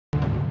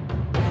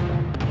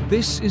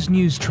This is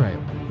News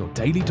Trail, your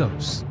daily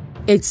dose.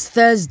 It's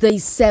Thursday,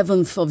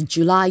 7th of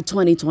July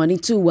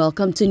 2022.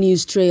 Welcome to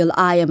News Trail.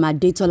 I am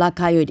Adetola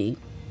Kayode.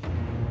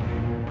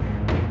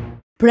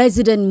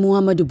 President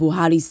Muhammadu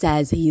Buhari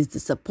says he is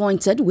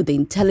disappointed with the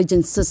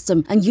intelligence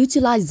system and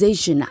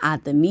utilization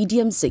at the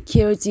Medium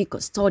Security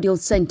Custodial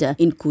Center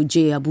in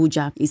Kuje,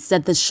 Abuja. He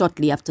said this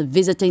shortly after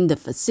visiting the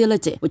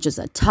facility, which was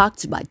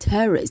attacked by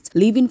terrorists,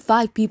 leaving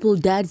 5 people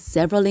dead,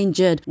 several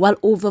injured, while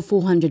over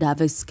 400 have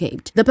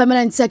escaped. The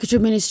Permanent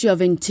Secretary Ministry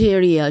of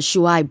Interior,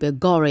 Shuaib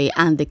Begore,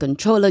 and the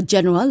Controller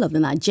General of the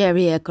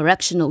Nigeria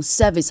Correctional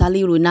Service,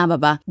 Haliru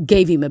Nababa,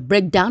 gave him a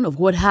breakdown of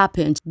what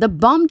happened. The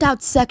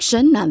bombed-out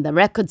section and the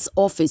records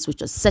office,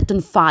 which was set on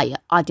fire,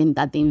 adding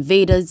that the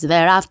invaders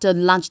thereafter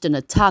launched an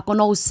attack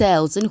on all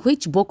cells in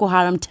which Boko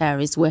Haram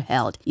terrorists were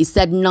held. He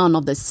said none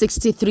of the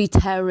 63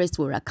 terrorists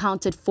were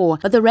accounted for,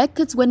 but the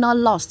records were not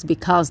lost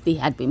because they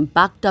had been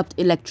backed up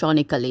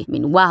electronically.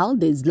 Meanwhile,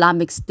 the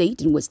Islamic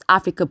State in West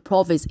Africa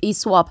province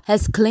ISWAP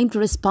has claimed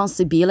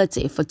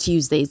responsibility for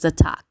Tuesday's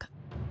attack.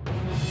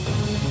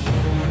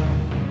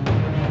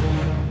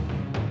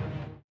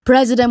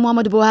 President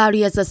Muhammadu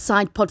Buhari has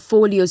assigned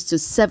portfolios to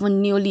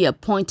 7 newly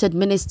appointed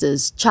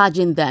ministers,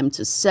 charging them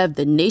to serve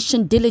the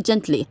nation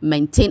diligently,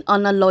 maintain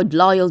unalloyed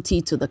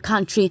loyalty to the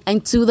country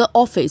and to the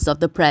office of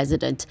the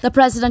president. The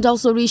president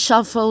also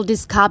reshuffled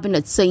his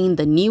cabinet, saying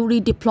the new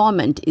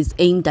redeployment is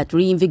aimed at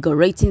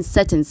reinvigorating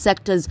certain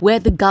sectors where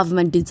the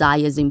government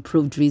desires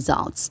improved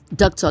results.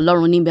 Dr.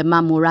 Olorunimbe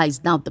Mamora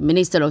is now the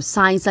Minister of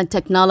Science and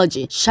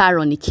Technology,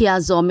 Sharon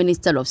Ikiazo,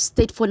 Minister of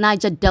State for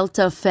Niger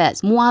Delta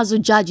Affairs, Muazu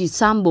Jaji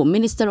Sambo,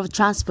 Minister of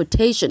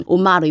Transportation,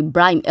 Umar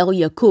Ibrahim El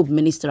Yakub,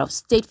 Minister of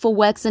State for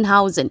Works and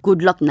Housing,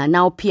 Goodluck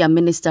Nanaupia,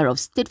 Minister of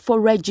State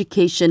for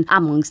Education,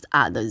 amongst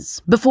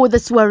others. Before the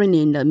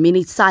swearing-in, a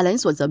minute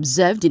silence was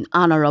observed in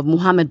honor of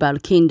Mohammed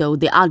Barkindo,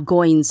 the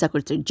outgoing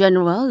Secretary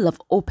General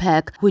of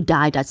OPEC, who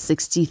died at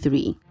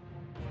 63.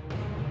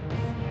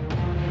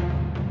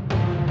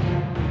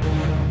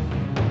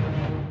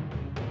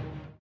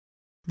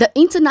 The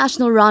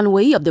international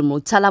runway of the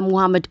Murtala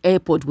Muhammed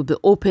Airport will be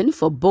open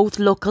for both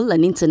local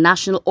and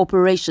international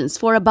operations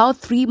for about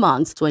 3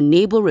 months to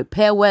enable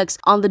repair works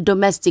on the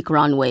domestic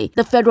runway.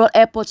 The Federal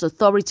Airports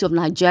Authority of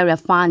Nigeria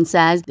FAN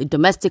says the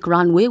domestic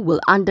runway will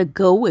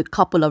undergo a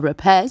couple of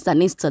repairs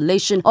and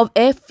installation of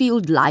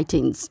airfield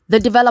lightings.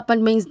 The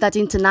development means that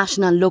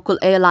international and local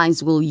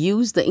airlines will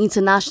use the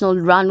international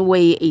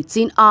runway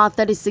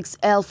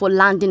 18R36L for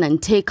landing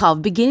and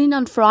takeoff beginning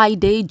on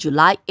Friday,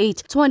 July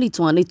 8,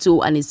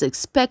 2022, and is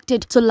expected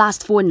to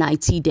last for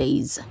 90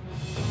 days.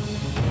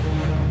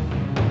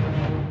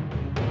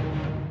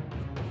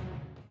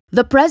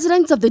 The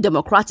presidents of the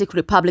Democratic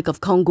Republic of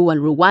Congo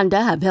and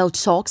Rwanda have held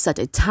talks at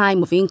a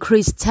time of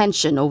increased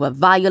tension over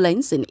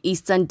violence in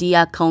eastern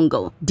DR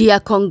Congo. DR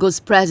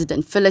Congo's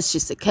President Felix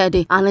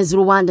Tshisekedi and his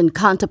Rwandan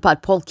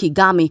counterpart Paul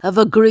Kagame have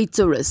agreed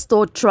to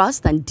restore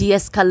trust and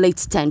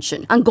de-escalate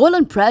tension.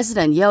 Angolan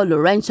President João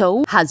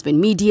Lourenço has been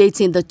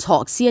mediating the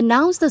talks. He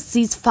announced a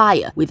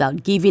ceasefire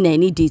without giving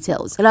any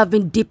details. There have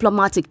been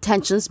diplomatic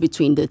tensions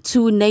between the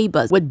two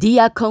neighbors, with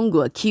DR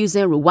Congo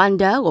accusing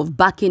Rwanda of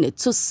backing a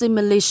Tutsi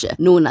militia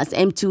known as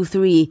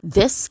M23.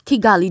 This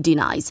Kigali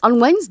denies.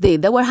 On Wednesday,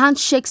 there were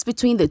handshakes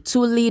between the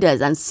two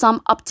leaders and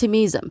some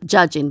optimism,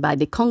 judging by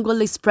the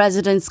Congolese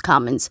president's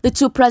comments. The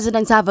two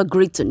presidents have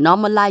agreed to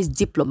normalize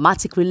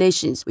diplomatic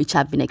relations, which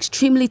have been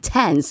extremely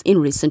tense in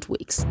recent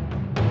weeks.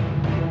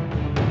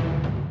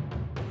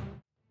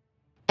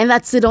 And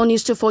that's it on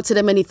News Trail for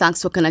today. Many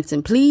thanks for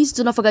connecting. Please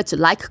do not forget to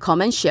like,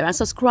 comment, share and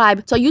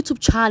subscribe to our YouTube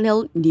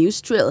channel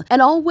News Trail.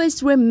 And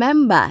always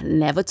remember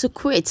never to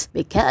quit,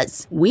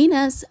 because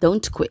winners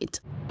don't quit.